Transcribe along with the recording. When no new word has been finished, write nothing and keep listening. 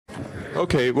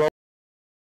Okay, well,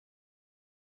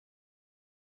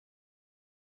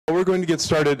 we're going to get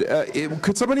started.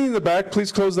 Could somebody in the back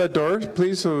please close that door,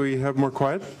 please, so we have more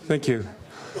quiet? Thank you.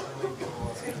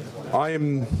 I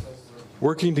am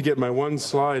working to get my one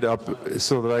slide up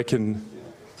so that I can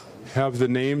have the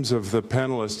names of the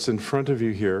panelists in front of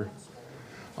you here.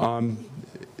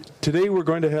 Today we're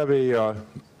going to have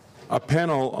a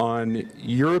panel on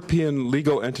European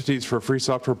legal entities for free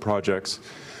software projects.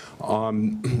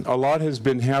 A lot has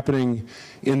been happening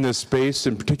in this space,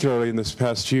 and particularly in this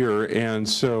past year, and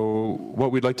so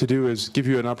what we'd like to do is give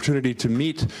you an opportunity to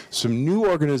meet some new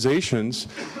organizations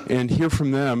and hear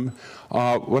from them.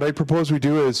 What I propose we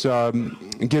do is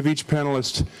give each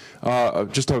panelist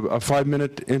just a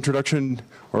 5-minute introduction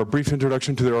or a brief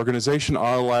introduction to their organization.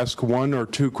 I'll ask 1 or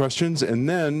 2 questions, and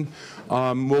then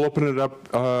we'll open it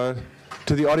up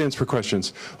to the audience for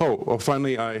questions. Oh, well,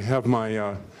 finally, I have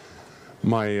my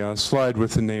my slide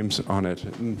with the names on it.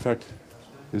 In fact,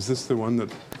 is this the one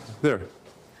that, there?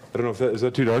 I don't know if that, is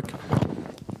that too dark?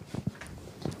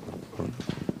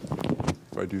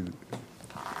 If I do,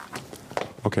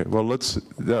 okay, well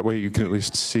that way you can at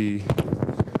least see.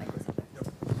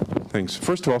 Thanks.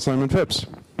 First of all, Simon Phipps.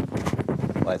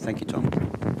 Why, thank you, Tom.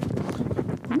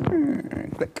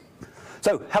 Click.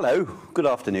 So, hello, good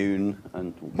afternoon,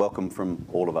 and welcome from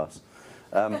all of us.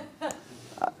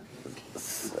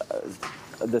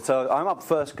 So I'm up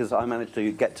first because I managed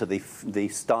to get to the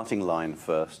starting line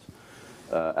first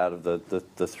out of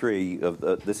the 3 of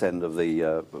this end of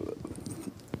the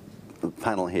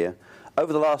panel here.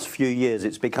 Over the last few years,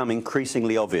 it's become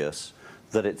increasingly obvious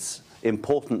that it's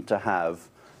important to have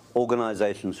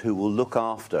organizations who will look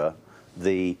after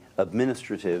the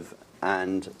administrative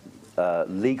and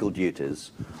legal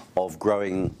duties of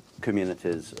growing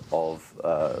communities of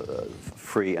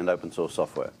free and open source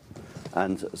software.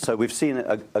 And so we've seen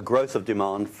a growth of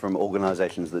demand from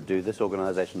organizations that do this,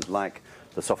 organizations like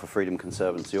the Software Freedom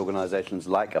Conservancy, organizations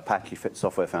like Apache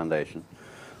Software Foundation.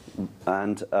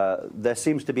 And there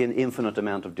seems to be an infinite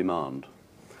amount of demand.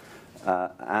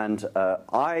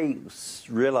 I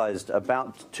realized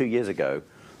about 2 years ago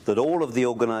that all of the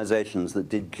organizations that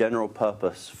did general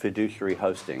purpose fiduciary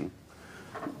hosting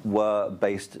were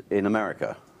based in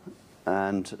America.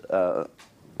 And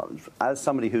as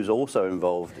somebody who's also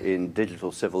involved in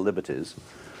digital civil liberties,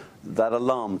 that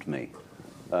alarmed me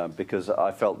because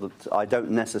I felt that I don't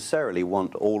necessarily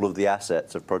want all of the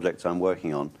assets of projects I'm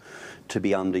working on to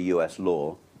be under US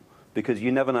law, because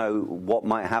you never know what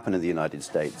might happen in the United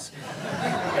States.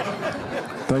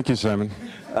 Thank you, Simon.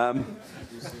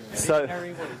 So,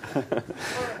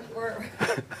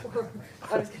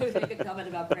 I was going to make a comment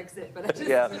about Brexit, but I just...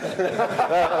 Yeah.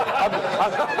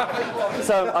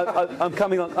 I'm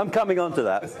coming on to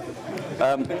that.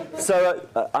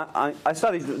 I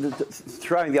started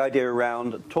throwing the idea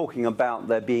around, talking about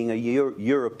there being a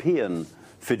European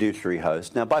fiduciary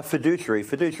host. Now, by fiduciary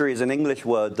is an English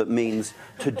word that means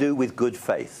to do with good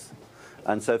faith.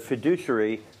 And so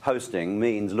fiduciary hosting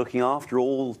means looking after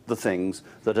all the things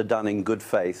that are done in good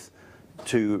faith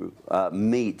to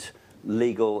meet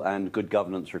legal and good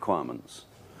governance requirements.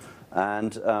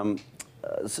 And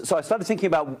so I started thinking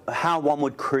about how one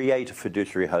would create a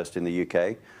fiduciary host in the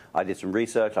UK. I did some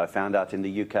research. I found out in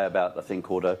the UK about a thing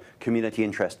called a community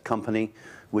interest company,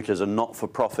 which is a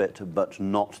not-for-profit but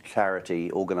not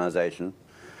charity organization.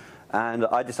 And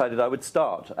I decided I would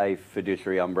start a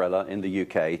fiduciary umbrella in the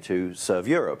UK to serve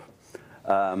Europe.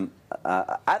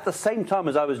 At the same time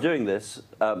as I was doing this,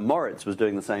 Moritz was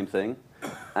doing the same thing,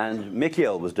 and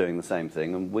Michiel was doing the same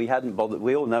thing, and we hadn't bothered.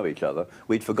 We all know each other.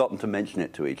 We'd forgotten to mention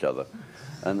it to each other.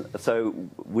 And so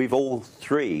we've all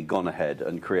 3 gone ahead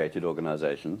and created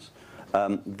organizations.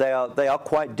 They are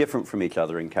quite different from each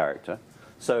other in character.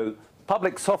 So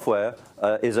public software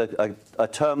is a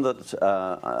term that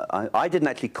I didn't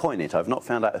actually coin it. I've not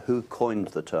found out who coined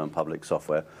the term public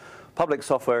software. Public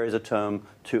software is a term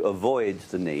to avoid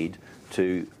the need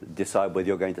to decide whether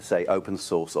you're going to say open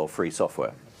source or free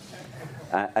software.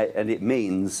 And it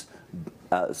means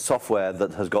software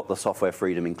that has got the software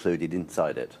freedom included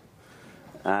inside it.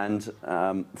 And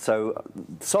so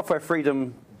software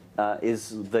freedom is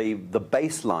the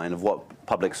baseline of what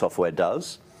public software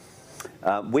does.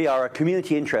 We are a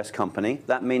community interest company.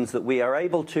 That means that we are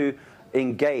able to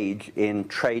engage in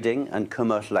trading and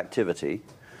commercial activity,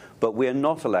 but we are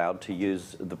not allowed to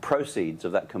use the proceeds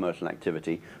of that commercial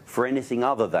activity for anything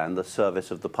other than the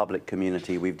service of the public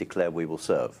community we've declared we will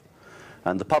serve.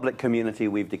 And the public community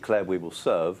we've declared we will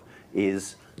serve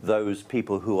is those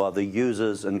people who are the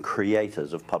users and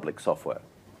creators of public software.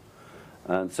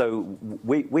 And so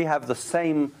we have the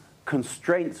same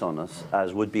constraints on us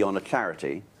as would be on a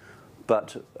charity,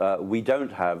 but we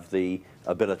don't have the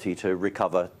ability to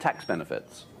recover tax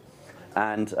benefits.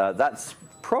 And that's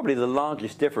probably the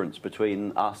largest difference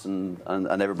between us and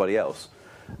everybody else.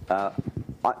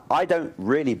 I don't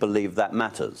really believe that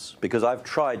matters, because I've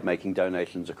tried making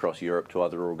donations across Europe to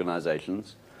other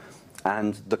organizations,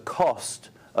 and the cost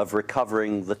of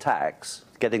recovering the tax,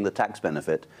 getting the tax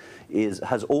benefit,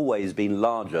 has always been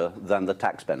larger than the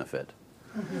tax benefit.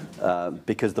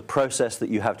 Because the process that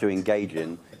you have to engage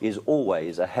in is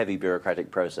always a heavy bureaucratic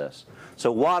process.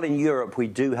 So while in Europe we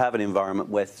do have an environment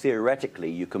where theoretically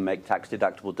you can make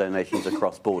tax-deductible donations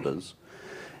across borders,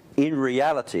 in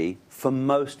reality, for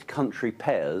most country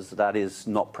pairs, that is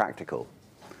not practical.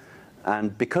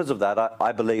 And because of that,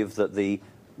 I believe that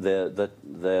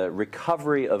the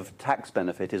recovery of tax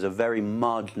benefit is a very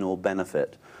marginal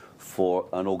benefit for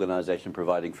an organization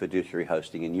providing fiduciary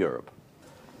hosting in Europe.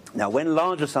 Now, when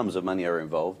larger sums of money are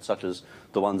involved, such as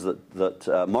the ones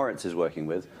that Moritz is working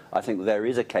with, I think there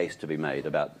is a case to be made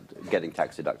about getting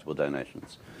tax-deductible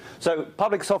donations. So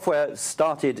public software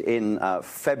started in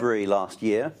February last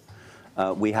year.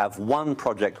 We have one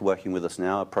project working with us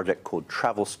now, a project called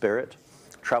Travel Spirit.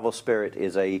 Travel Spirit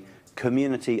is a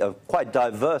community, a quite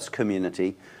diverse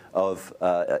community of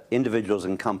individuals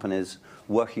and companies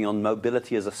working on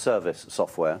mobility as a service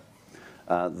software.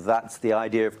 That's the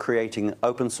idea of creating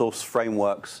open source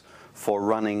frameworks for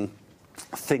running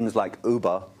things like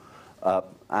Uber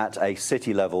at a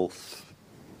city level,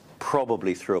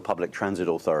 probably through a public transit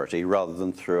authority rather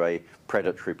than through a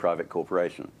predatory private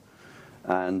corporation.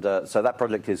 And so that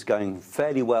project is going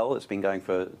fairly well. It's been going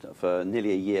for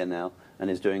nearly a year now and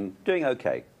is doing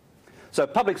okay. So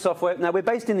public software, now we're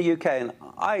based in the UK, and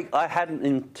I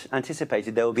hadn't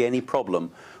anticipated there would be any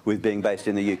problem with being based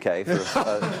in the UK for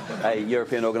a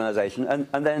European organization.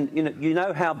 And then, you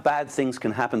know how bad things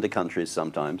can happen to countries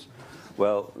sometimes.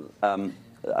 Well,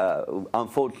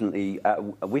 unfortunately,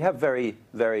 we have very,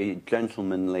 very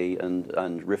gentlemanly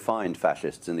and refined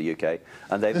fascists in the UK,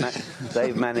 and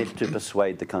they've managed to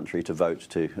persuade the country to vote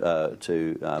to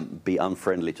be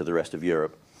unfriendly to the rest of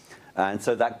Europe. And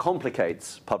so that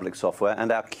complicates public software,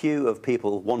 and our queue of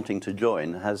people wanting to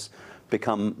join has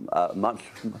become much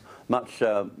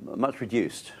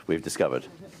reduced, we've discovered.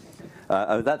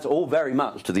 That's all very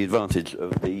much to the advantage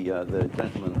of the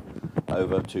gentleman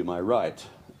over to my right.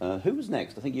 Who was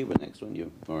next? I think you were next, weren't you,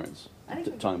 Moritz,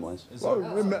 time-wise?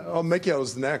 Well,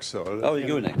 Michiel's next. So. Oh,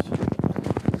 you were next.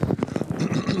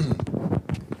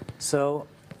 So,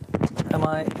 am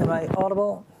I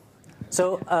audible?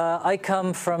 So I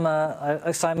come from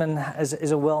Simon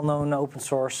is a well-known open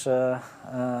source VIP.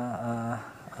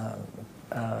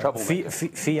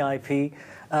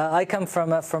 I come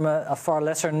from a far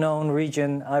lesser-known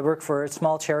region. I work for a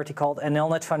small charity called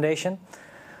NLNet Foundation.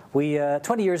 We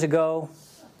 20 years ago,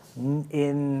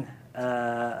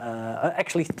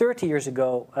 actually 30 years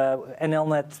ago,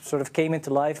 NLNet sort of came into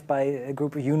life by a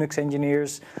group of Unix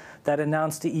engineers that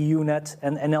announced the EUnet,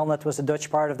 and NLNet was a Dutch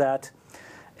part of that.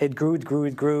 It grew, it grew,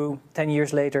 it grew. 10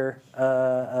 years later,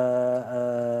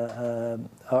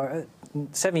 or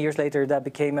 7 years later, that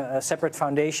became a separate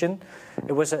foundation.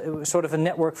 It was sort of a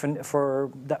network for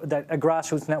a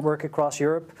grassroots network across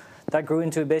Europe. That grew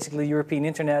into basically European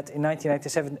internet. In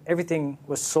 1997, everything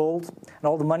was sold, and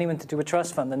all the money went into a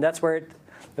trust fund. And that's where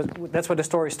the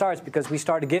story starts, because we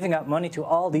started giving out money to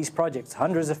all these projects,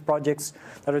 hundreds of projects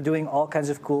that are doing all kinds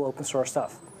of cool open source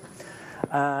stuff.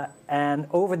 And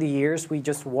over the years, we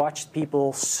just watched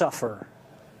people suffer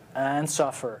and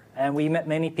suffer. And we met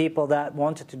many people that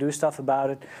wanted to do stuff about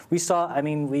it. We saw, I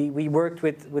mean, we worked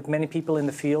with many people in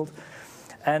the field.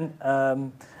 And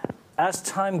as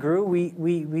time grew,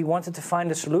 we wanted to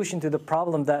find a solution to the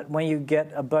problem that when you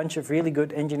get a bunch of really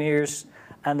good engineers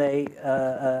and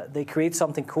they create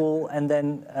something cool, and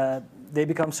then they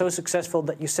become so successful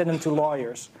that you send them to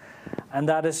lawyers. And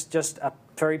that is just a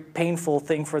very painful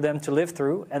thing for them to live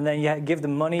through. And then you give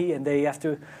them money, and they have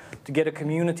to get a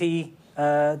community,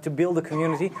 to build a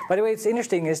community. By the way, it's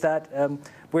interesting is that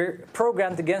we're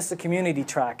programmed against the community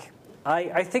track.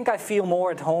 I think I feel more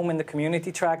at home in the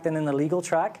community track than in the legal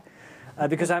track,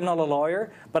 because I'm not a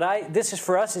lawyer. But this is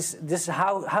for us, this is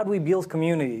how do we build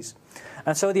communities?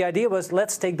 And so the idea was,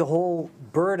 let's take the whole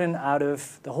burden out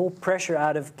of, the whole pressure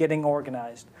out of getting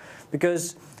organized.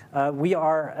 Because we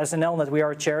are, as an NLNet, we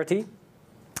are a charity.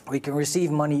 We can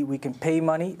receive money, we can pay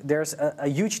money. There's a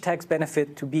huge tax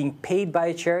benefit to being paid by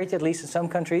a charity, at least in some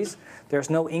countries.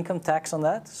 There's no income tax on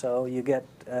that, so you get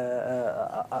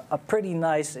a pretty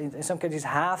nice, in some countries,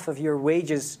 half of your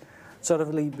wages sort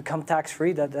of become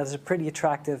tax-free. That's a pretty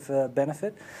attractive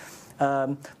benefit.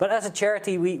 But as a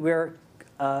charity, we're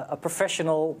a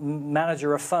professional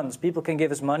manager of funds. People can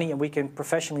give us money and we can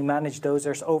professionally manage those.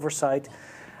 There's oversight.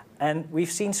 And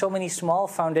we've seen so many small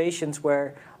foundations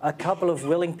where a couple of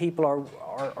willing people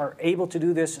are able to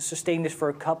do this, sustain this for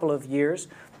a couple of years.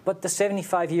 But the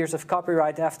 75 years of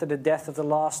copyright after the death of the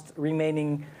last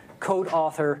remaining code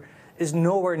author is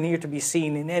nowhere near to be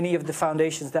seen in any of the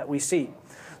foundations that we see.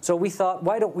 So we thought,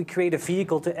 why don't we create a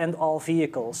vehicle to end all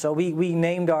vehicles? So we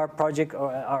named our project,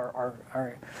 our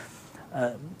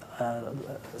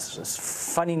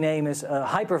funny name is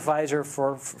Hypervisor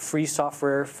for Free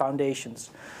Software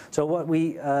Foundations. So what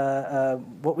we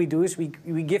do is we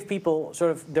give people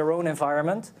sort of their own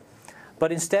environment,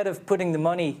 but instead of putting the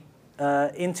money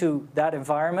into that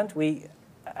environment, we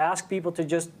ask people to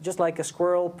just like a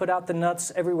squirrel, put out the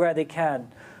nuts everywhere they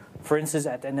can. For instance,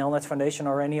 at an LNet Foundation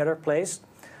or any other place.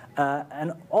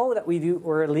 And all that we do,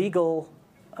 we're a legal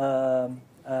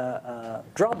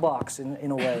Dropbox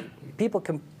in a way. People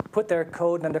can put their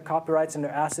code and their copyrights and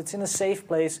their assets in a safe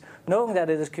place, knowing that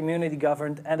it is community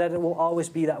governed and that it will always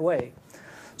be that way.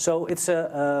 So it's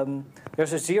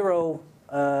there's a zero.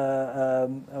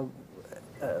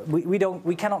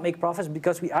 We cannot make profits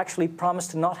because we actually promise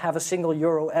to not have a single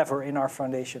euro ever in our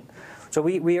foundation. So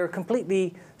we are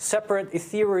completely separate,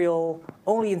 ethereal,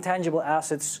 only intangible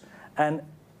assets, and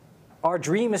our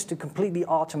dream is to completely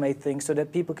automate things so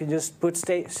that people can just put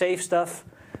safe stuff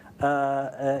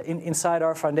inside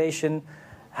our foundation,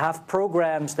 have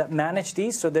programs that manage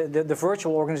these, so the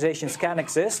virtual organizations can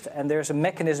exist, and there's a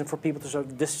mechanism for people to sort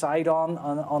of decide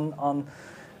on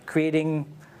creating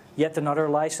yet another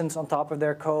license on top of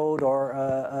their code,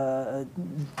 or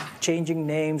changing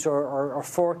names, or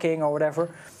forking, or whatever.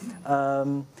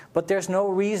 But there's no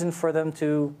reason for them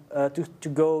to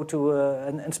go to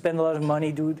and spend a lot of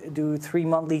money, do 3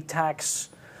 monthly tax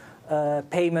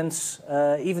payments,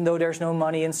 even though there's no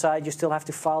money inside. You still have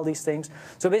to file these things.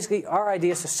 So basically, our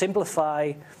idea is to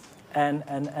simplify and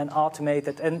automate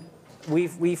it. And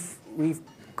we've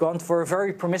gone for a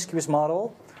very promiscuous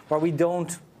model where we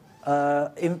don't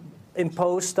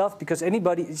impose stuff, because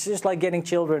anybody, it's just like getting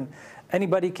children.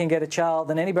 Anybody can get a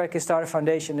child and anybody can start a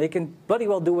foundation. They can bloody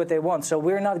well do what they want. So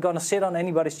we're not going to sit on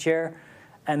anybody's chair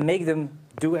and make them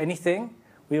do anything.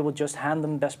 We will just hand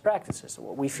them best practices,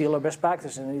 what we feel are best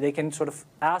practices. And they can sort of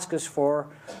ask us for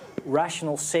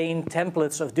rational, sane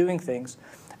templates of doing things.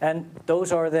 And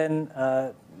those are then,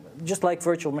 just like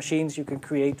virtual machines, you can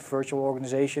create virtual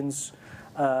organizations,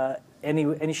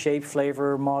 any shape,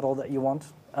 flavor, model that you want.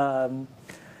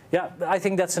 Yeah, I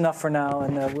think that's enough for now,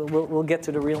 and we'll get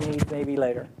to the real need maybe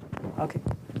later. Okay.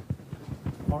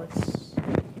 Moritz?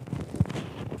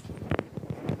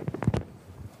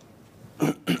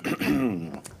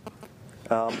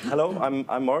 Hello,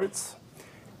 I'm Moritz.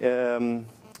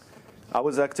 I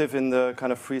was active in the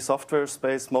kind of free software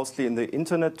space, mostly in the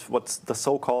internet, what's the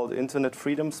so-called internet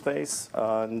freedom space.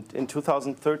 And in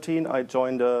 2013, I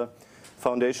joined a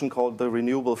foundation called the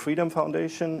Renewable Freedom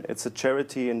Foundation. It's a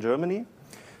charity in Germany.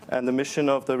 And the mission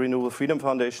of the Renewable Freedom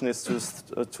Foundation is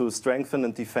to strengthen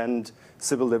and defend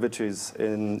civil liberties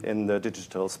in the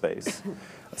digital space.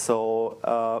 So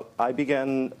I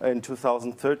began in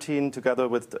 2013 together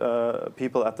with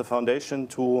people at the foundation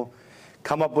to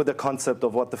come up with a concept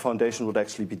of what the foundation would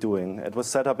actually be doing. It was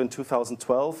set up in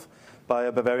 2012 by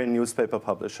a Bavarian newspaper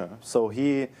publisher. So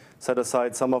he set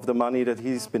aside some of the money that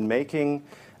he's been making.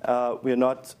 We are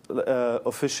not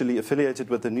officially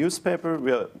affiliated with the newspaper.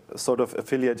 We are sort of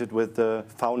affiliated with the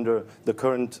founder, the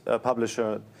current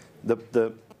publisher,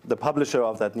 the publisher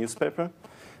of that newspaper.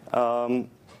 And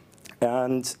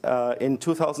in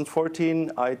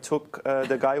 2014, I took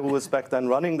the guy who was back then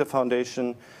running the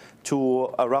foundation to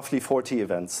roughly 40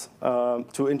 events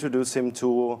to introduce him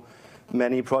to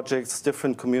many projects,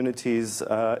 different communities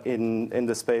in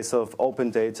the space of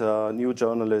open data, new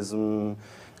journalism,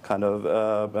 kind of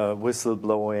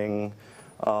whistleblowing,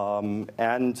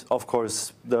 and of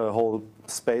course the whole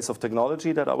space of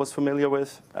technology that I was familiar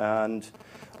with. And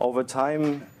over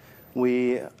time,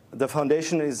 the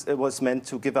foundation was meant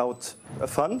to give out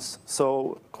funds,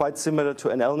 so quite similar to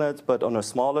an LNet, but on a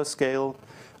smaller scale.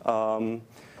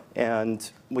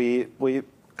 And we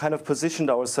kind of positioned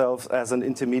ourselves as an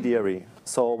intermediary.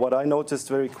 So what I noticed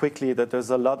very quickly that there's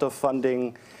a lot of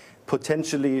funding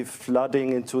potentially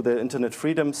flooding into the internet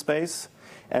freedom space,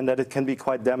 and that it can be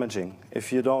quite damaging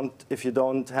if you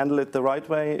don't handle it the right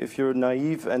way. If you're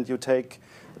naive and you take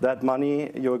that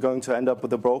money, you're going to end up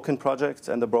with a broken project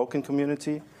and a broken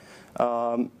community.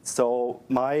 So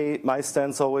my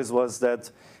stance always was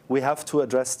that we have to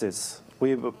address this.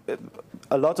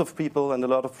 A lot of people and a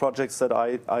lot of projects that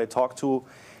I talk to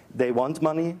they want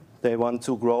money, they want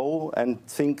to grow and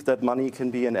think that money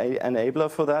can be an enabler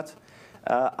for that.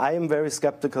 I am very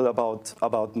skeptical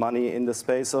about money in the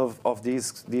space of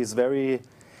these very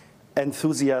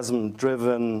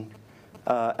enthusiasm-driven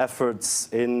efforts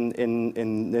in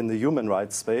the human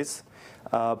rights space.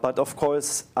 But of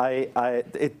course,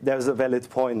 there's a valid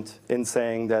point in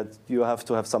saying that you have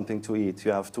to have something to eat.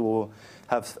 You have to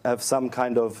have some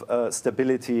kind of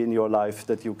stability in your life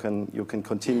that you can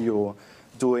continue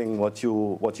doing what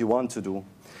you want to do.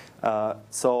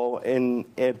 So in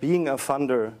being a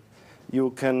funder,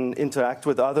 you can interact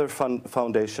with other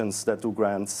foundations that do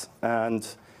grants. And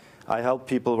I help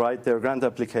people write their grant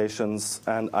applications,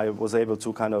 and I was able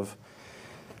to kind of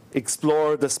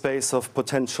explore the space of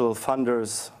potential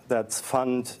funders that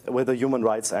fund with a human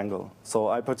rights angle. So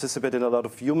I participate in a lot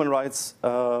of human rights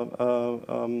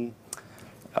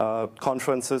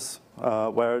conferences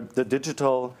where the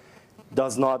digital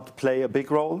does not play a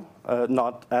big role,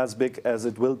 not as big as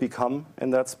it will become in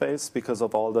that space because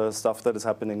of all the stuff that is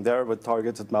happening there with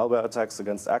targeted malware attacks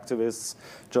against activists,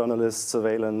 journalists,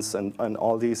 surveillance, and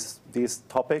all these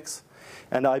topics.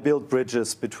 And I build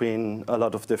bridges between a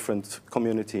lot of different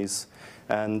communities.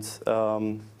 And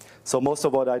so most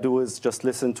of what I do is just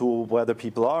listen to where the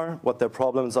people are, what their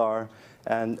problems are,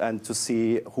 and to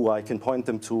see who I can point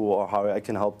them to or how I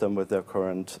can help them with their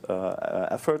current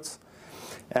efforts.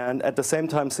 And at the same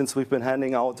time, since we've been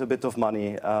handing out a bit of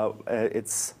money, the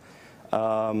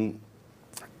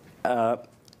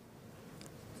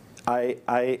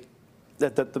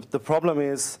problem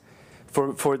is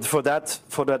for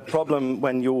that problem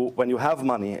when you have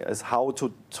money is how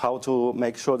to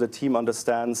make sure the team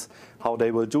understands how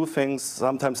they will do things.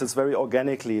 Sometimes it's very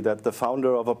organically that the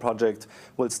founder of a project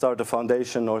will start a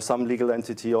foundation or some legal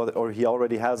entity, or he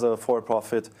already has a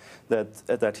for-profit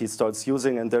that he starts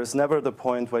using, and there's never the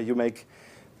point where you make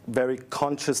very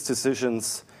conscious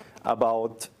decisions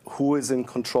about who is in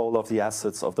control of the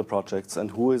assets of the projects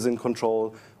and who is in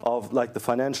control of like the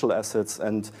financial assets.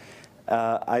 And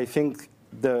I think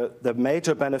the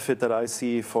major benefit that I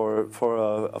see for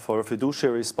a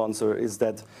fiduciary sponsor is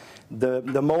that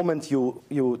the moment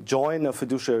you join a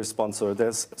fiduciary sponsor,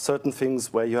 there's certain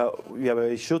things where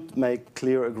you should make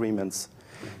clear agreements.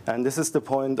 And this is the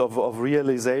point of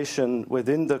realization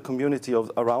within the community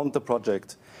around the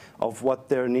project of what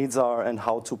their needs are and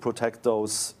how to protect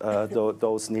those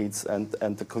needs and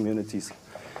the communities.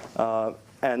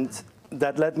 And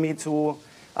that led me to,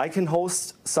 I can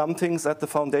host some things at the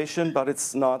foundation, but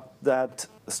it's not that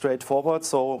straightforward.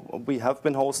 So we have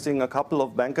been hosting a couple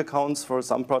of bank accounts for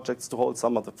some projects to hold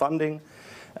some of the funding.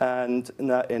 And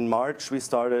in March, we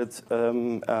started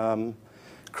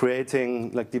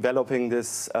developing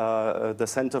this, the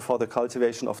Center for the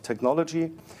Cultivation of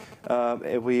Technology.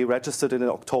 We registered it in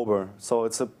October. So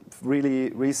it's a really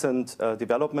recent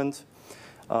development.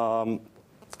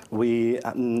 We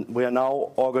are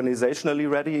now organizationally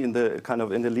ready in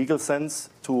the legal sense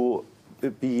to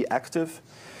be active.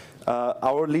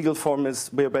 Our legal form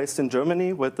is, we're based in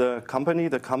Germany with the company.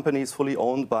 The company is fully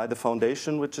owned by the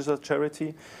foundation, which is a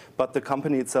charity, but the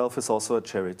company itself is also a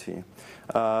charity.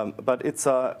 But it's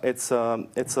a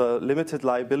limited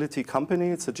liability company.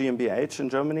 It's a GmbH in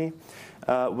Germany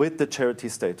with the charity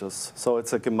status. So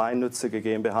it's a gemeinnützige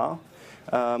GmbH.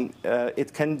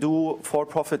 It can do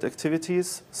for-profit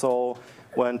activities. So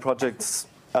when projects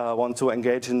want to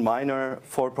engage in minor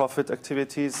for-profit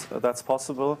activities, that's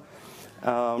possible.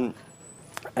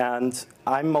 And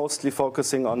I'm mostly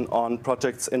focusing on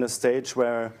projects in a stage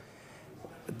where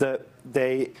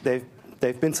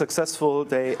they've been successful,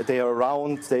 they are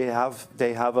around, they have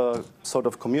a sort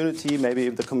of community, maybe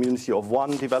the community of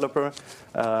one developer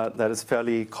that is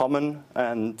fairly common,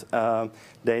 and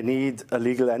they need a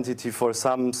legal entity for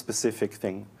some specific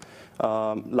thing,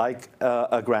 like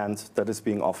a grant that is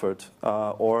being offered,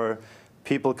 or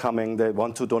people coming, they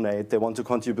want to donate, they want to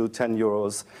contribute 10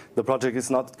 euros. The project is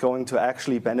not going to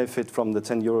actually benefit from the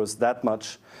 10 euros that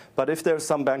much. But if there's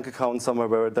some bank account somewhere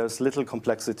where there's little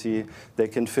complexity, they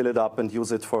can fill it up and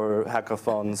use it for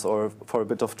hackathons or for a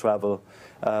bit of travel.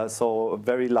 So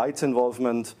very light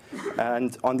involvement.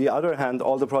 And on the other hand,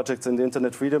 all the projects in the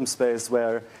internet freedom space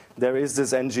where there is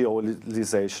this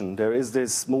NGOization, there is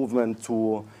this movement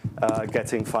to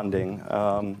getting funding.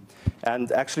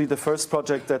 And actually, the first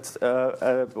project that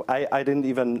I didn't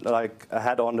even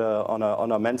had on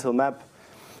a mental map.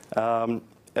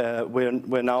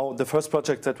 We're now, the first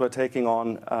project that we're taking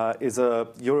on is a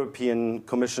European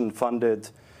Commission-funded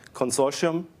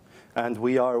consortium, and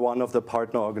we are one of the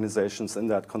partner organizations in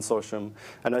that consortium.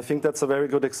 And I think that's a very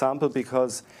good example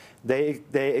because they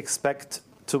expect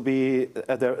to be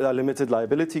a limited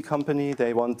liability company.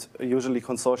 They want usually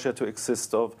consortia to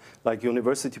exist of like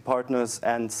university partners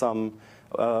and some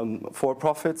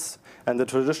for-profits. And the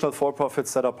traditional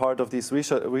for-profits that are part of these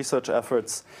research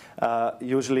efforts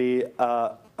usually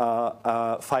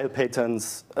file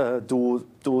patents,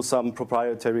 do some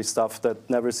proprietary stuff that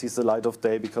never sees the light of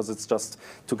day because it's just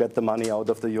to get the money out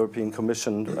of the European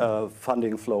Commission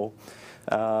funding flow.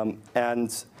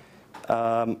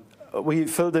 We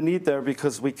fill the need there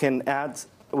because we can add,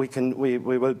 we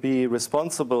will be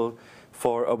responsible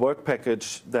for a work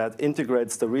package that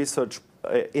integrates the research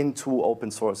into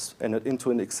open source and into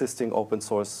an existing open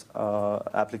source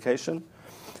application.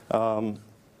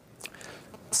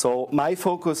 So my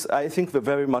focus, I think we're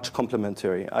very much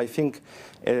complementary. I think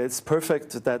it's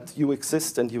perfect that you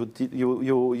exist and you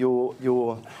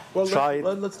Well, try.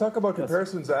 let's talk about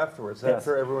comparisons afterwards,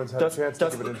 after everyone's had a chance to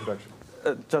give an introduction.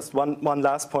 Just one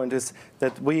last point is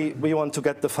that we want to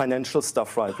get the financial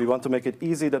stuff right. We want to make it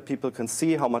easy that people can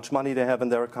see how much money they have in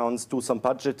their accounts, do some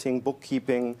budgeting,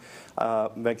 bookkeeping,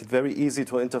 make it very easy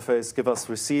to interface, give us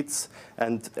receipts,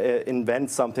 and invent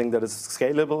something that is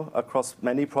scalable across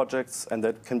many projects and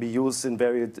that can be used in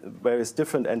various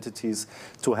different entities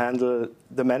to handle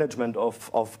the management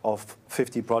of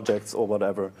 50 projects or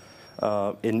whatever.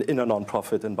 In a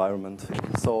non-profit environment.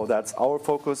 So that's our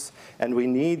focus, and we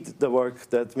need the work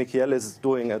that Michiel is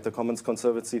doing at the Commons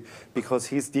Conservancy because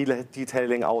he's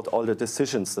detailing out all the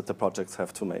decisions that the projects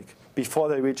have to make before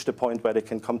they reach the point where they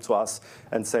can come to us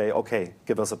and say, okay,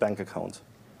 give us a bank account.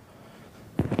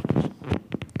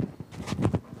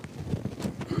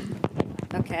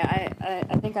 Okay,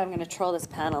 I think I'm going to troll this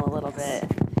panel a little bit.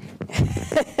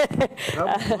 That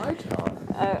was my job.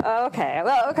 Okay.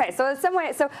 Well, okay. So in some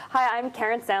way, hi, I'm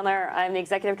Karen Sandler. I'm the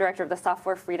executive director of the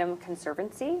Software Freedom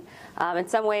Conservancy. In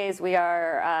some ways, we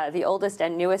are the oldest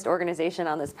and newest organization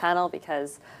on this panel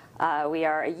because we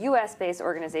are a US-based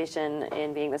organization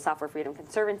in being the Software Freedom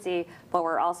Conservancy, but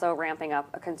we're also ramping up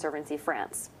a Conservancy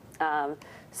France.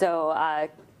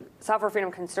 Software Freedom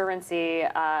Conservancy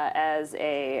as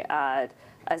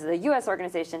the US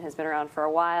organization has been around for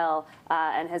a while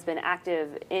and has been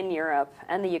active in Europe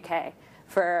and the UK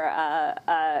for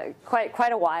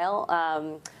quite a while,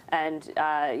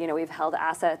 we've held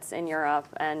assets in Europe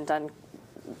and done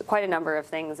quite a number of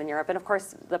things in Europe, and of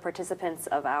course the participants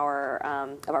of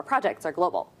our projects are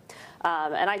global.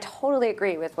 And I totally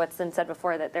agree with what's been said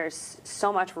before that there's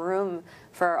so much room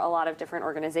for a lot of different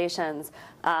organizations.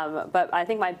 But I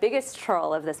think my biggest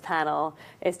troll of this panel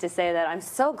is to say that I'm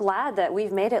so glad that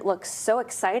we've made it look so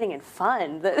exciting and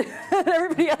fun that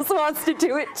everybody else wants to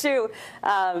do it too.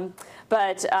 And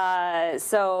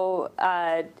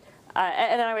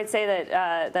I would say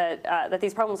that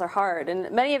these problems are hard,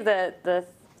 and many of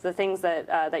the things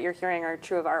that you're hearing are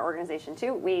true of our organization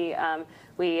too. We are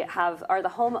the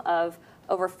home of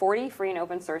over 40 free and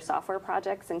open source software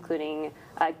projects, including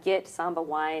Git, Samba,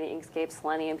 Wine, Inkscape,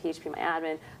 Selenium,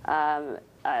 PHPMyAdmin.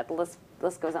 The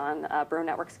list goes on. Bro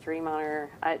Network Security Monitor.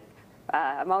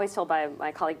 I'm always told by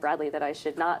my colleague Bradley that I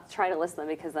should not try to list them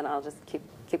because then I'll just keep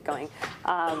going,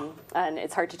 and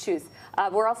it's hard to choose.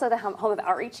 We're also the home of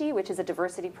Outreachy, which is a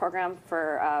diversity program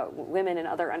for women and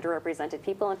other underrepresented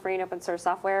people in free and open source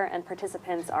software, and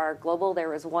participants are global. There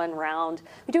was one round.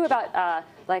 We do about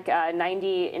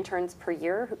 90 interns per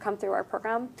year who come through our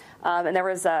program, and there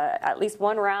was at least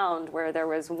one round where there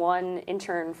was one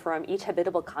intern from each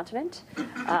habitable continent.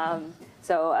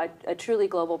 So a truly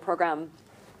global program.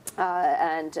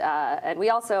 And we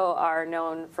also are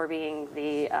known for being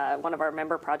one of our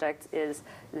member projects is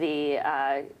the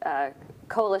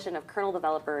coalition of kernel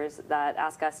developers that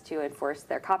ask us to enforce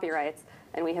their copyrights,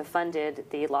 and we have funded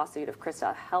the lawsuit of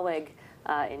Christoph Hellwig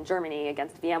in Germany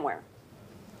against VMware.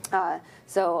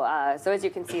 So as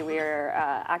you can see, we are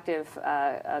active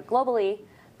globally,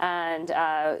 and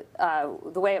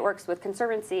the way it works with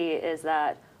Conservancy is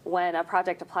that when a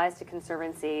project applies to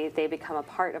Conservancy, they become a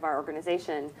part of our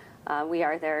organization. We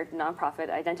are their nonprofit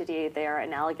identity. They are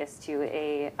analogous to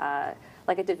a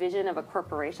division of a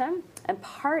corporation. And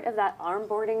part of that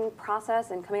onboarding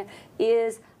process and coming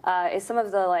is some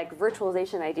of the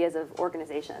virtualization ideas of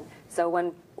organization. So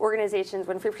when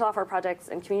free software projects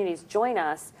and communities join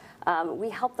us, we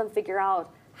help them figure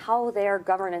out how their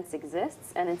governance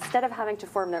exists, and instead of having to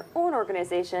form their own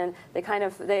organization, they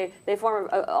form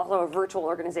also a virtual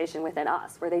organization within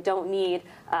us, where they don't need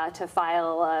to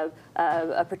file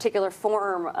a particular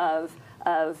form of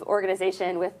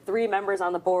organization with 3 members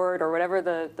on the board or whatever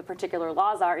the particular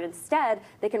laws are. And instead,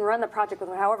 they can run the project with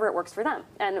however it works for them.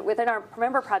 And within our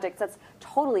member projects, that's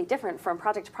totally different from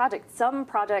project to project. Some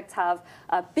projects have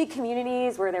big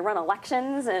communities where they run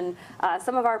elections, and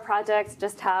some of our projects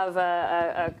just have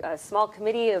a small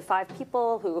committee of 5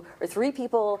 people or 3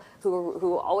 people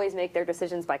who always make their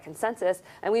decisions by consensus.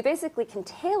 And we basically can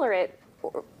tailor it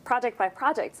project by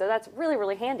project. So that's really,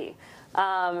 really handy.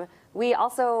 We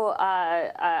also,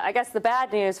 I guess the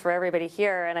bad news for everybody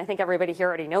here, and I think everybody here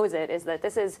already knows it, is that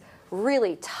this is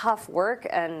really tough work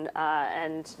and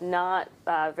not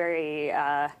very,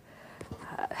 I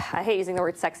hate using the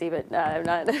word sexy, but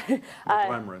not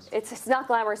glamorous. It's not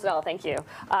glamorous at all. Thank you.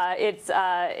 It's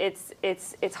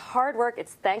hard work.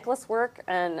 It's thankless work,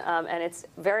 and it's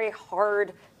very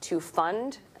hard to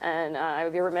fund. And I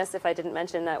would be remiss if I didn't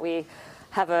mention that we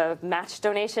have a match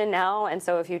donation now, and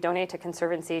so if you donate to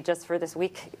Conservancy just for this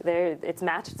week, it's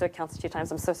matched, so it counts 2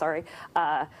 times. I'm so sorry.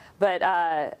 But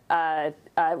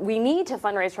we need to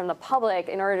fundraise from the public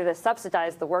in order to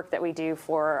subsidize the work that we do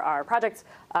for our projects.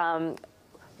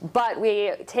 But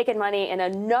we take in money in a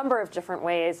number of different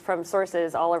ways from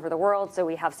sources all over the world. So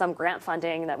we have some grant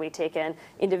funding that we take in,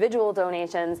 individual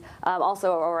donations,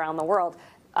 also around the world.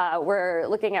 We're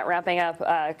looking at ramping up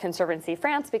Conservancy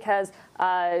France because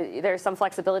there's some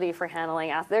flexibility for handling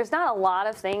assets. There's not a lot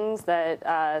of things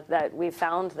that we've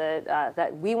found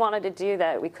that we wanted to do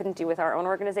that we couldn't do with our own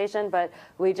organization, but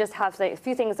we just have a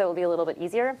few things that will be a little bit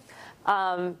easier.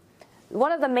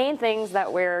 One of the main things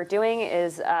that we're doing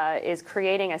is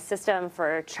creating a system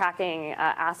for tracking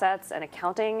assets and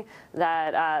accounting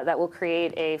that will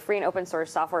create a free and open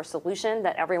source software solution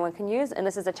that everyone can use. And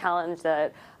this is a challenge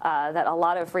that a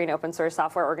lot of free and open source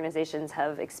software organizations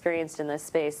have experienced in this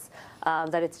space.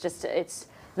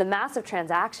 The mass of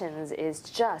transactions is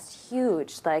just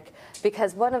huge.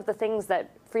 Because one of the things that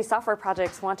free software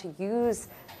projects want to use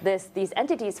these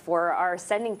entities for are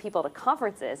sending people to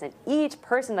conferences, and each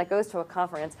person that goes to a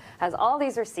conference has all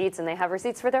these receipts, and they have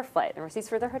receipts for their flight and receipts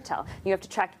for their hotel. You have to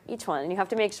track each one, and you have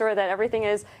to make sure that everything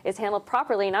is handled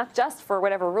properly, not just for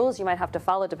whatever rules you might have to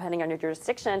follow depending on your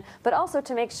jurisdiction, but also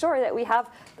to make sure that we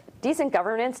have decent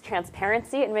governance,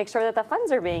 transparency, and make sure that the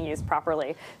funds are being used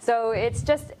properly. So it's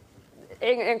just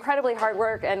incredibly hard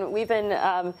work, and we've been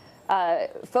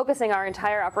focusing our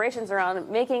entire operations around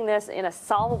making this in a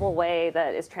solvable way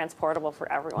that is transportable for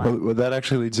everyone. Well, that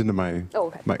actually leads into my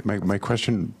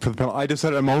question for the panel. I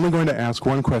decided I'm only going to ask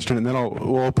one question, and then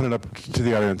we'll open it up to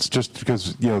the audience, just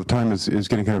because the time is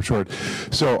getting kind of short.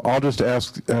 So I'll just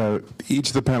ask each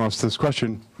of the panelists this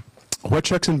question: what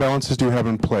checks and balances do you have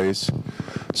in place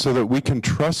so that we can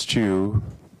trust you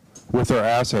with our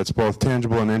assets, both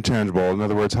tangible and intangible? In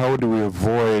other words, how do we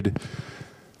avoid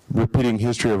repeating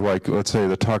history of, like, let's say,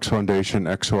 the Talks Foundation,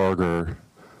 Xorg, or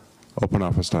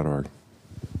OpenOffice.org?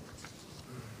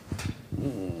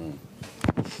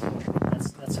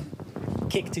 That's a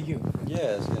kick to you.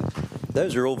 Yes.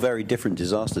 Those are all very different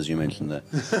disasters you mentioned there.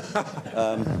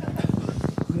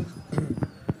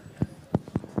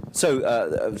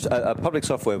 Public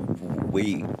software,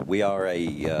 we are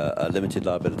a limited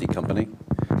liability company,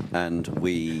 and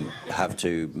we have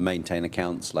to maintain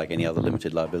accounts like any other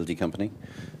limited liability company.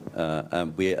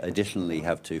 We additionally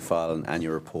have to file an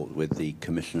annual report with the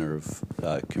Commissioner of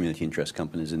Community Interest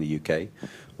Companies in the UK,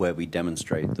 where we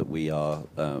demonstrate that we are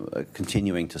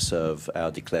continuing to serve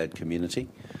our declared community.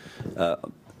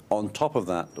 On top of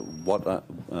that,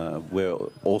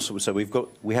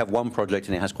 we have one project,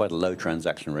 and it has quite a low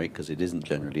transaction rate because it isn't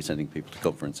generally sending people to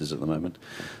conferences at the moment.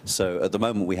 So at the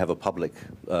moment, we have a public,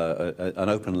 an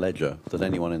open ledger that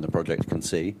anyone in the project can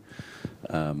see.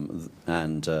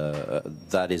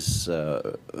 That is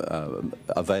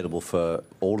available for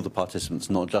all of the participants,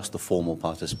 not just the formal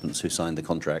participants who signed the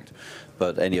contract,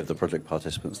 but any of the project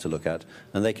participants to look at.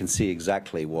 And they can see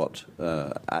exactly what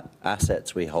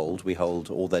assets we hold. We hold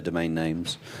all their domain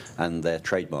names and their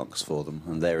trademarks for them,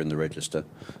 and they're in the register.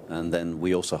 And then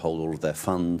we also hold all of their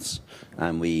funds,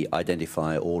 and we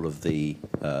identify all of the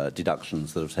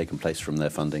deductions that have taken place from their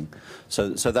funding.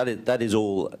 So that is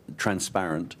all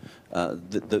transparent. I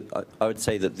would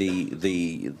say that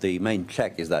the main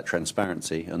check is that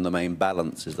transparency, and the main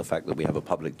balance is the fact that we have a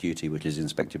public duty which is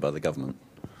inspected by the government.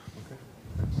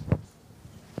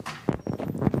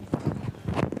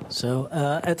 So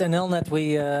at NLNet,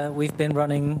 we've been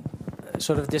running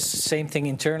sort of this same thing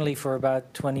internally for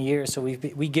about 20 years. So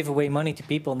we give away money to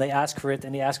people, and they ask for it,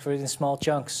 and they ask for it in small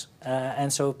chunks.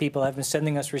 And so people have been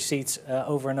sending us receipts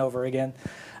over and over again.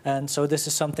 And so this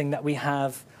is something that we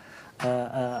have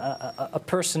a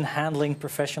person handling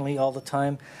professionally all the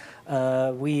time.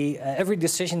 Every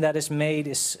decision that is made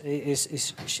is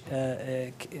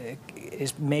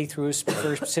made through a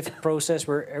very specific process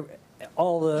where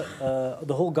all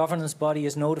the whole governance body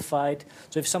is notified.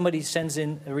 So if somebody sends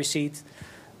in a receipt,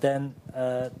 then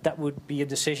that would be a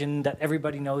decision that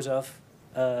everybody knows of.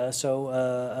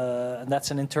 And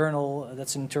that's an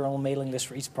internal mailing list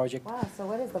for each project. Wow. So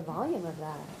what is the volume of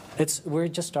that? We're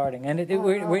just starting, and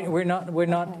we're not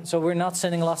okay. So we're not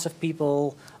sending lots of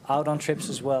people out on trips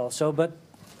as well. So, but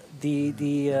and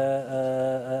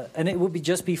it would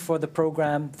be for the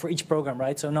program, for each program,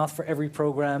 right? So not for every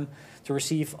program to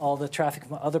receive all the traffic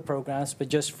from other programs, but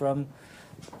just from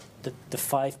the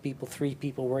 5 people, 3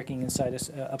 people working inside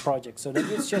a project. So that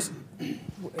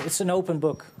it's an open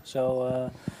book. So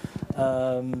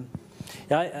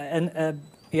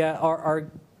our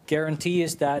guarantee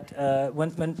is that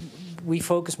when we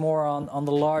focus more on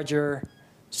the larger,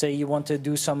 say you want to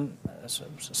do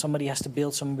somebody has to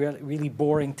build some really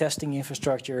boring testing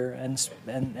infrastructure,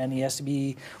 and he has to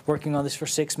be working on this for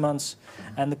 6 months,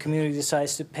 and the community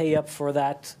decides to pay up for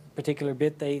that particular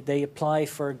bit, they apply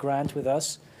for a grant with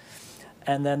us.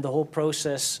 And then the whole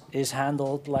process is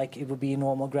handled like it would be a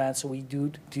normal grant. So we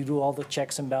do all the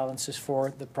checks and balances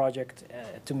for the project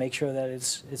to make sure that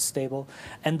it's stable.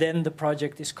 And then the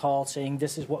project is called saying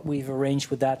this is what we've arranged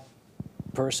with that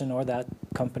person or that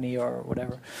company or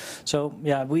whatever. So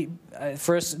yeah,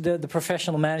 first the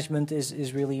professional management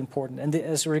is really important. And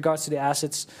as regards to the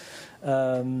assets,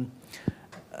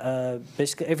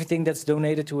 basically everything that's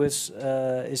donated to us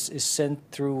is sent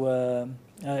through.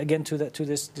 Again, to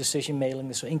this decision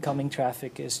mailing, so incoming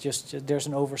traffic is just, there's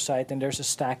an oversight and there's a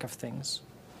stack of things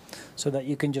so that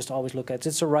you can just always look at it.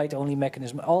 It's a write-only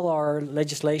mechanism. All our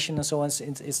legislation and so on,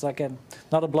 it's like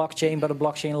not a blockchain, but a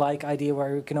blockchain-like idea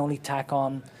where you can only tack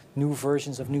on new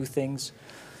versions of new things.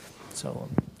 So,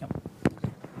 yeah.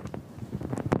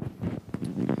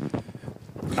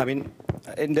 I mean,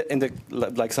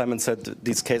 like Simon said,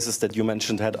 these cases that you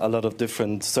mentioned had a lot of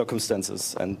different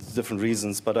circumstances and different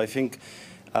reasons, but I think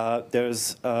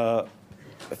there's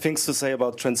things to say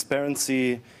about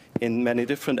transparency in many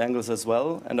different angles as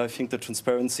well, and I think the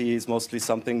transparency is mostly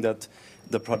something that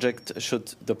the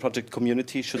project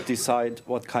community should decide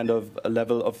what kind of a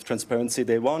level of transparency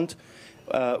they want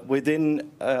within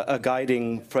a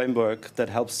guiding framework that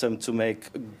helps them to make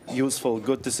useful,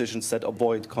 good decisions that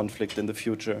avoid conflict in the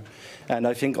future. And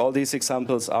I think all these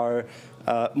examples are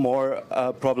more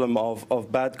a problem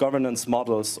of bad governance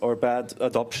models or bad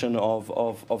adoption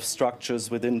of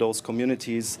structures within those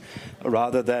communities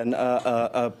rather than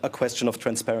a question of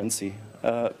transparency.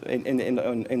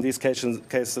 In these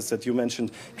cases that you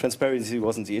mentioned, transparency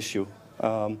wasn't the issue.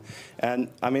 And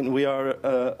I mean, we are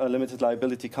a limited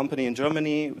liability company in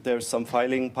Germany. There's some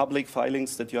public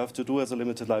filings that you have to do as a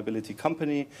limited liability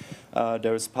company.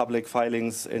 There's public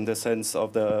filings in the sense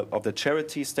of the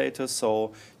charity status,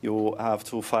 so you have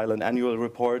to file an annual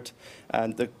report.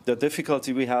 And the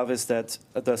difficulty we have is that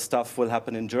the stuff will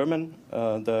happen in German.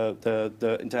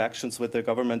 The interactions with the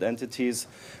government entities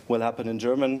will happen in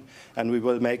German, and we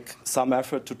will make some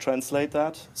effort to translate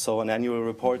that. So an annual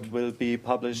report will be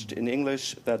published in English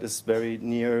that is very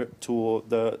near to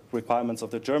the requirements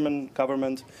of the German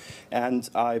government. And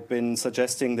I've been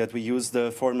suggesting that we use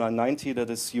the Form 990 that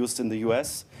is used in the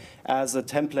US as a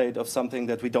template of something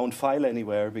that we don't file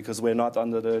anywhere because we're not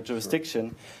under the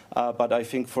jurisdiction. But I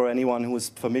think for anyone who is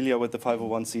familiar with the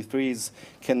 501c3s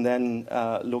can then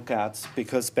look at,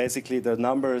 because basically the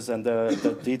numbers and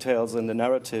the details and the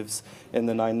narratives in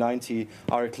the 990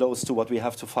 are close to what we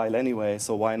have to file anyway.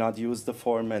 So why not use the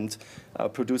form and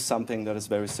produce something that is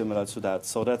very similar to that?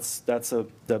 So that's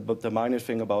the minor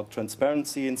thing about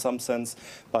transparency in some sense,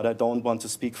 but I don't want to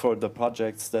speak for the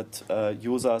projects that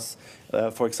use us.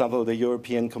 For example, the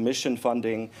European Commission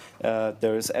funding,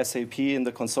 there is SAP in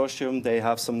the consortium. They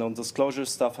have some non-disclosure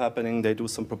stuff happening. They do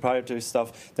some proprietary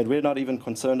stuff that we're not even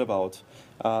concerned about.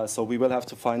 So we will have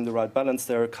to find the right balance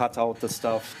there, cut out the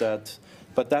stuff that...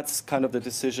 But that's kind of the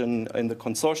decision in the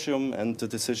consortium and the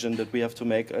decision that we have to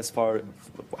make as far,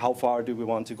 how far do we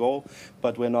want to go.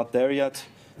 But we're not there yet,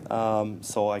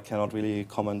 so I cannot really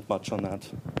comment much on that.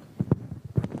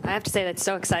 I have to say that's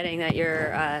so exciting that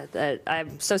you're,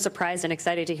 I'm so surprised and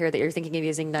excited to hear that you're thinking of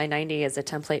using 990 as a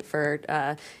template for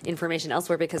information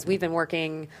elsewhere, because we've been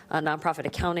working on nonprofit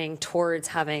accounting towards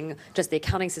having just the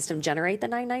accounting system generate the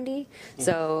 990.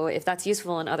 So if that's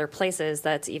useful in other places,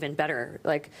 that's even better.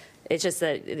 Like, it's just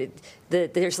that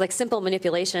there's like simple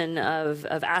manipulation of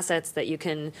assets that you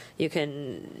can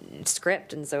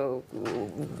script, and so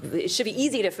it should be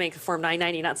easy to make Form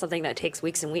 990, not something that takes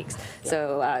weeks and weeks.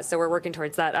 Yeah. So we're working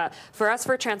towards that. For us,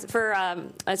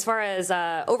 as far as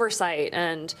oversight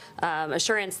and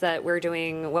assurance that we're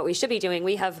doing what we should be doing,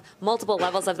 we have multiple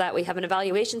levels of that. We have an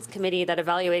evaluations committee that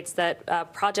evaluates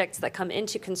that projects that come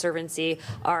into Conservancy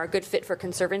are a good fit for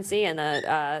Conservancy and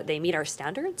that they meet our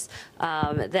standards.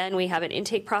 Then we have an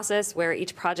intake process where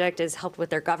each project is helped with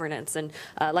their governance. And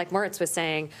like Moritz was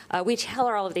saying, we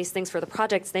tailor all of these things for the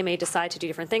projects. They may decide to do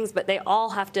different things, but they all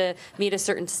have to meet a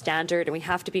certain standard, and we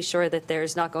have to be sure that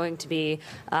there's not going to be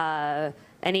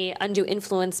any undue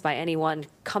influence by any one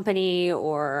company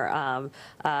or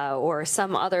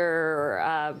some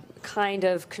other kind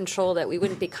of control that we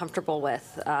wouldn't be comfortable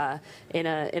with in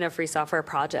a free software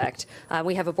project.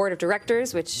 We have a board of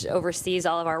directors which oversees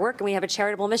all of our work, and we have a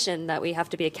charitable mission that we have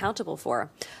to be accountable for.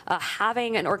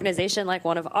 Having an organization like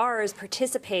one of ours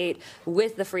participate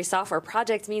with the free software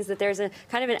project means that there's a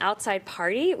kind of an outside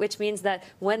party, which means that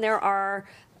when there are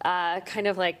kind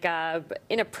of like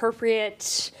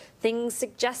inappropriate things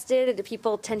suggested,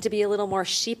 people tend to be a little more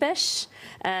sheepish,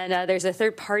 and there's a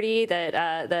third party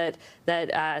that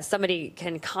somebody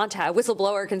can contact. A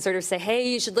whistleblower can sort of say, "Hey,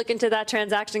 you should look into that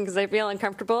transaction because I feel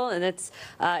uncomfortable," and it's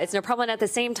no problem. And at the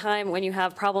same time, when you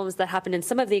have problems that happen in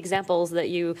some of the examples that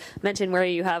you mentioned, where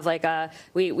you have like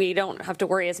we don't have to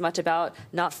worry as much about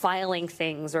not filing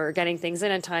things or getting things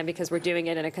in time because we're doing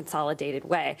it in a consolidated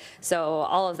way. So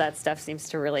all of that stuff seems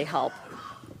to really help.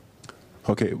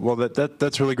 Okay, well,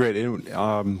 that's really great.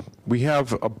 We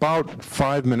have about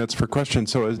 5 minutes for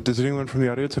questions. So does anyone from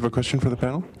the audience have a question for the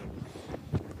panel?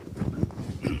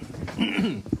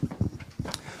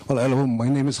 Well, hello, my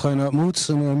name is Reinhard Mutz,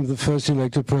 and I'm the first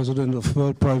elected president of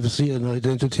World Privacy and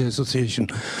Identity Association.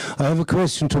 I have a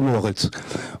question to Moritz.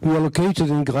 We are located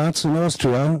in Graz in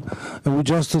Austria, and we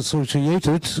just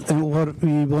associated, and what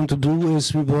we want to do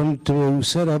is we want to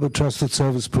set up a trusted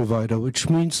service provider, which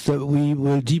means that we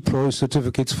will deploy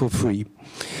certificates for free.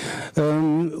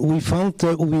 We found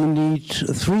that we need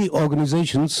 3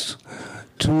 organizations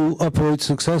to operate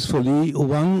successfully.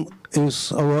 One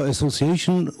is our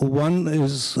association, one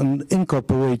is an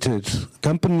incorporated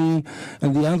company,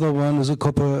 and the other one is a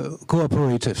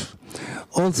cooperative.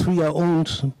 All 3 are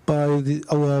owned by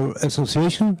our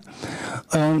association.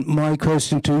 And my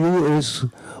question to you is,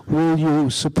 will you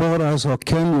support us, or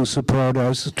can you support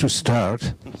us to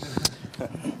start?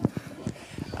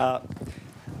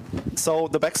 So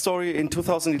the backstory, in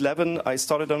 2011, I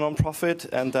started a nonprofit,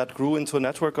 and that grew into a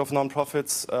network of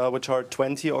nonprofits, which are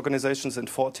 20 organizations in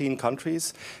 14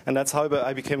 countries. And that's how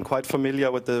I became quite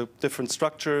familiar with the different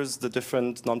structures, the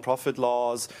different nonprofit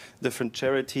laws, different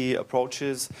charity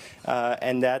approaches.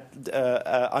 And that,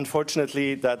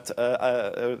 unfortunately,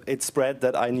 it spread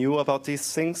that I knew about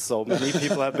these things. So many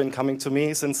people have been coming to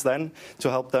me since then to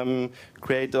help them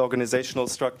create organizational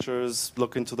structures,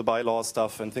 look into the bylaw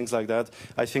stuff and things like that.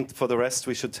 I think for the rest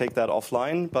we should take that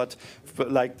offline. But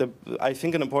I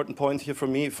think an important point here for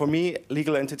me,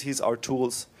 legal entities are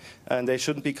tools, and they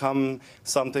shouldn't become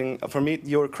something. For me,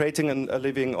 you're creating a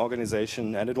living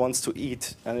organization, and it wants to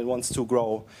eat and it wants to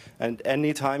grow. And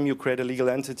anytime you create a legal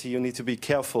entity, you need to be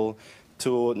careful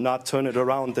to not turn it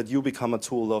around, that you become a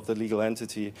tool of the legal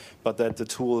entity, but that the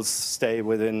tools stay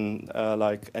within,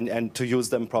 and to use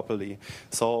them properly.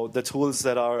 So the tools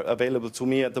that are available to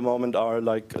me at the moment are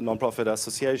like nonprofit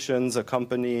associations, a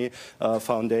company, a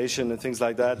foundation, and things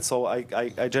like that. So I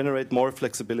generate more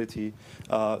flexibility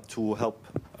to help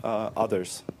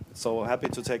others. So happy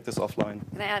to take this offline.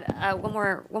 Can I add one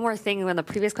more thing on the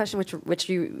previous question, which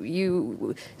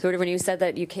you sort of, when you said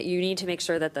that you need to make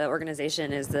sure that the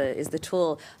organization is the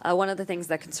tool. One of the things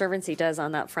that Conservancy does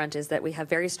on that front is that we have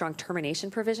very strong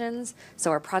termination provisions, so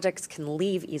our projects can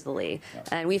leave easily. Yes.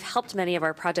 And we've helped many of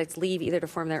our projects leave either to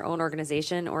form their own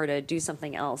organization or to do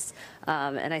something else.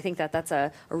 And I think that that's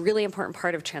a really important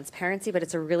part of transparency, but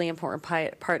it's a really important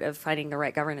part of finding the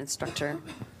right governance structure.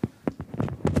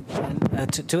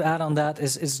 And to add on that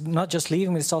is not just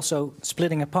leaving, but it's also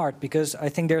splitting apart, because I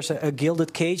think there's a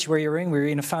gilded cage where you're in. We're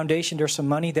in a foundation, there's some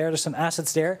money there, there's some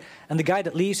assets there, and the guy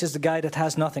that leaves is the guy that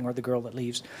has nothing, or the girl that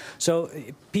leaves. So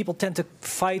people tend to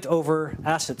fight over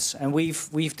assets, and we've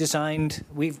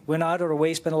went out of our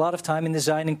way, spent a lot of time in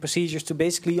designing procedures to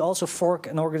basically also fork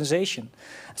an organization,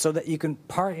 so that you can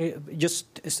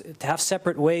just have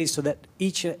separate ways, so that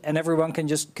each and everyone can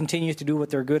just continue to do what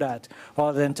they're good at,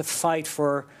 rather than to fight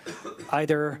for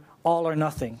either all or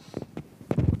nothing.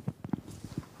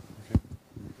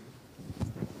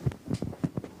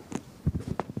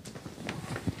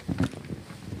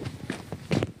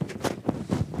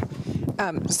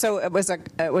 So it was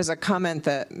a comment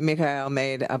that Michiel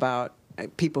made about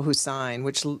people who sign,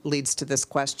 which leads to this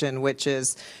question, which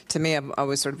is, to me, I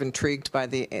was sort of intrigued by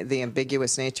the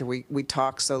ambiguous nature. We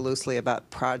talk so loosely about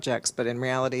projects, but in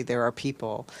reality, there are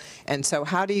people. And so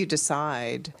how do you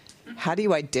decide, how do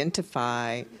you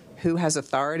identify who has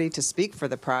authority to speak for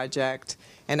the project?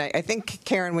 And I think,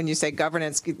 Karen, when you say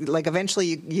governance, like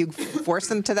eventually you force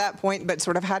them to that point, but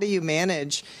sort of how do you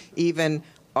manage even,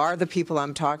 are the people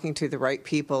I'm talking to the right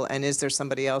people, and is there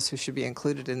somebody else who should be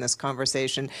included in this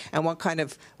conversation? And what kind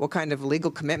of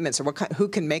legal commitments, or who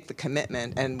can make the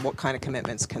commitment, and what kind of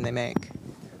commitments can they make?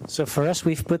 So for us,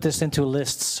 we've put this into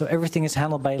lists. So everything is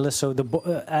handled by a list. So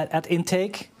at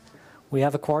intake, we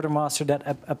have a quartermaster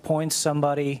that appoints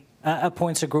somebody,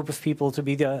 appoints a group of people to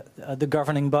be the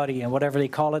governing body, and whatever they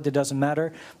call it, it doesn't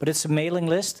matter. But it's a mailing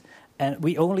list, and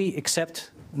we only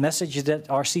accept messages that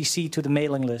are CC'd to the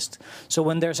mailing list. So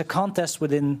when there's a contest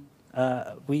within,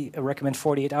 we recommend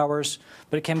 48 hours,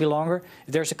 but it can be longer.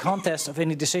 If there's a contest of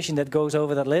any decision that goes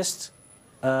over that list,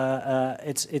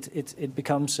 it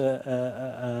becomes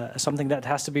something that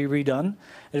has to be redone.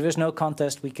 If there's no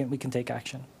contest, we can take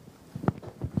action.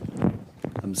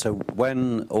 So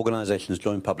when organizations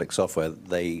join public software,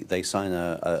 they sign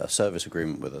a service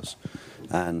agreement with us.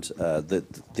 And the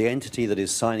entity that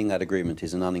is signing that agreement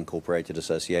is an unincorporated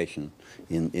association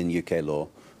in UK law,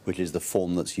 which is the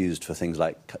form that's used for things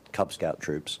like Cub Scout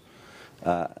troops.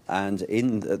 And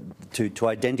to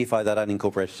identify that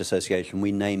unincorporated association,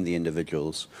 we name the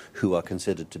individuals who are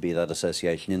considered to be that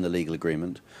association in the legal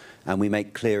agreement, and we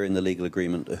make clear in the legal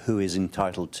agreement who is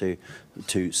entitled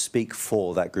to speak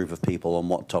for that group of people on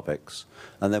what topics.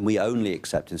 And then we only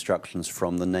accept instructions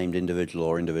from the named individual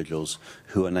or individuals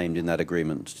who are named in that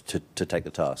agreement to take the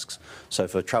tasks. So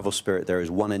for Travel Spirit, there is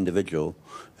one individual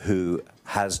who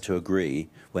has to agree,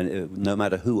 no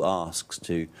matter who asks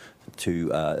to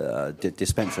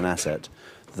dispense an asset,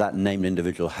 that named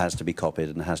individual has to be copied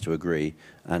and has to agree,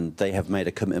 and they have made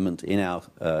a commitment in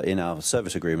our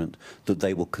service agreement that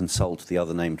they will consult the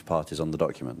other named parties on the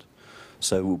document.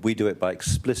 So we do it by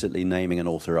explicitly naming an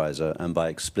authorizer and by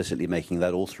explicitly making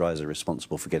that authorizer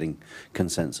responsible for getting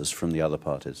consensus from the other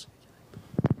parties.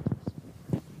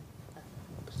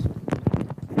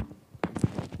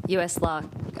 U.S. law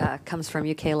comes from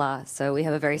UK law, so we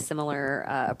have a very similar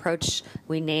approach.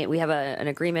 We have an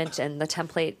agreement, and the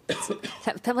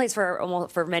templates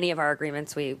for many of our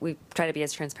agreements. We try to be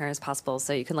as transparent as possible,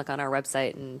 so you can look on our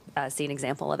website and see an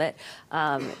example of it.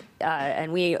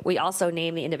 And we also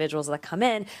name the individuals that come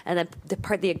in, and then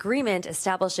the agreement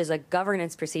establishes a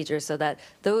governance procedure so that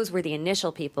those were the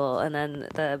initial people, and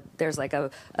then there's like a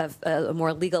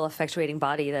more legal effectuating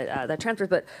body that transfers.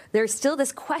 But there's still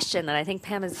this question that I think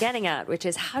Pam is getting at, which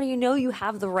is, how do you know you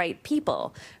have the right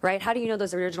people, right? How do you know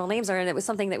those original names are? And it was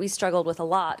something that we struggled with a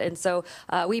lot. And so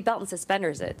we belt and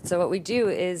suspenders it. So what we do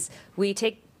is we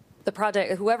take the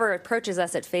project, whoever approaches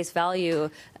us at face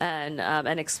value,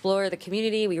 and explore the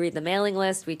community. We read the mailing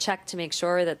list. We check to make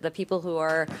sure that the people who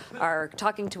are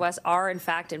talking to us are in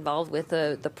fact involved with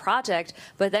the project.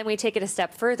 But then we take it a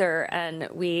step further, and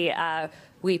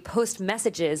we post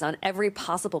messages on every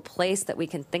possible place that we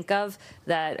can think of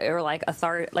that are like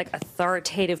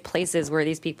authoritative places where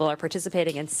these people are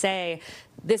participating, and say,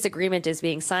 this agreement is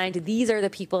being signed. These are the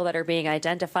people that are being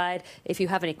identified. If you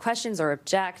have any questions or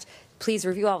object, please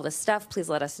review all this stuff. Please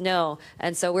let us know.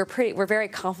 And so we're very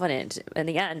confident in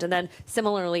the end. And then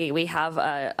similarly, we have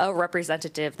a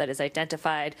representative that is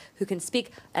identified who can speak,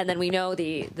 and then we know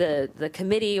the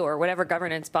committee or whatever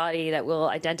governance body that will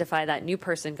identify that new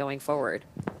person going forward.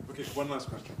 Okay, one last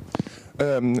question.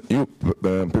 You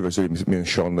previously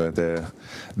mentioned the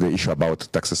issue about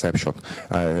tax exception.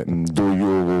 Do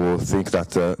you think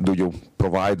that do you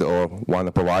provide or want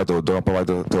to provide or don't provide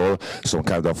at all some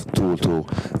kind of tool to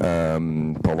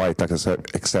provide tax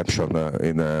exception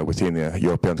within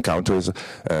European countries?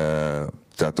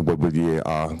 That would be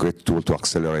a great tool to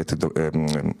accelerate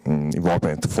the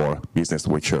involvement for business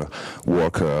which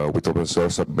work with open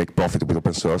source, make profit with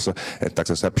open source, and tax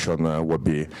exception would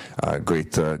be a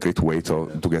great way to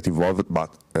get involved. But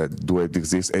do it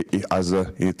exist as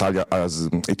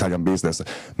Italian business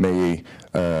may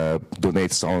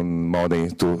donate some money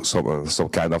to some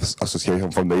kind of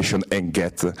association foundation and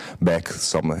get back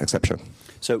some exception?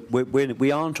 So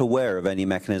we aren't aware of any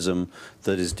mechanism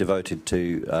that is devoted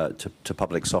to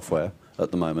public software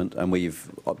at the moment, and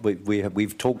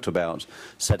we've talked about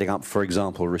setting up, for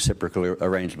example, reciprocal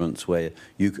arrangements where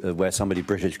somebody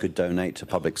British could donate to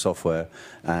public software,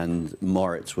 and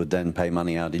Moritz would then pay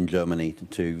money out in Germany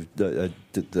to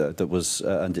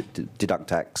deduct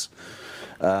tax.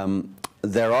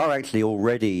 There are actually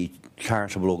already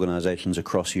charitable organizations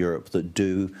across Europe that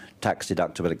do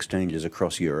tax-deductible exchanges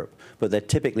across Europe, but they're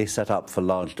typically set up for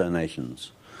large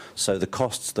donations. So the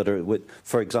costs that are,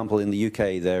 for example, in the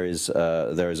UK, there is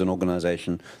an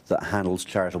organization that handles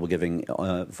charitable giving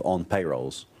on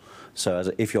payrolls.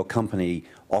 So if your company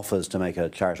offers to make a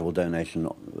charitable donation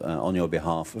on your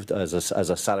behalf as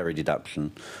a salary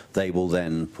deduction, they will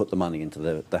then put the money into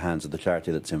the hands of the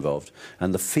charity that's involved.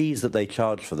 And the fees that they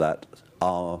charge for that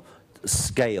are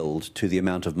scaled to the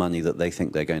amount of money that they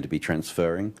think they're going to be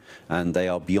transferring, and they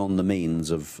are beyond the means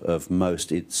of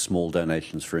most small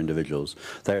donations for individuals.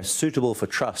 They're suitable for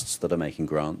trusts that are making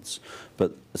grants,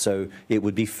 but so it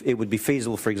would be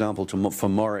feasible, for example, for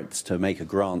Moritz to make a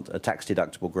grant, a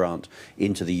tax-deductible grant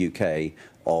into the UK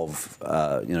of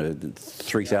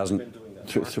 3,000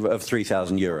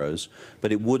 €3,000,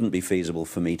 but it wouldn't be feasible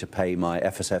for me to pay my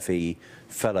FSFE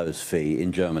fellows fee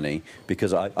in Germany,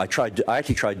 because I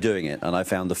actually tried doing it, and I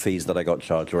found the fees that I got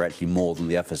charged were actually more than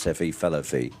the FSFE fellow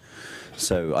fee.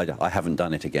 So I haven't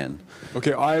done it again.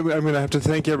 Okay, I'm going to have to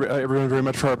thank everyone very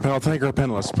much for our panel. Thank our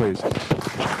panelists, please.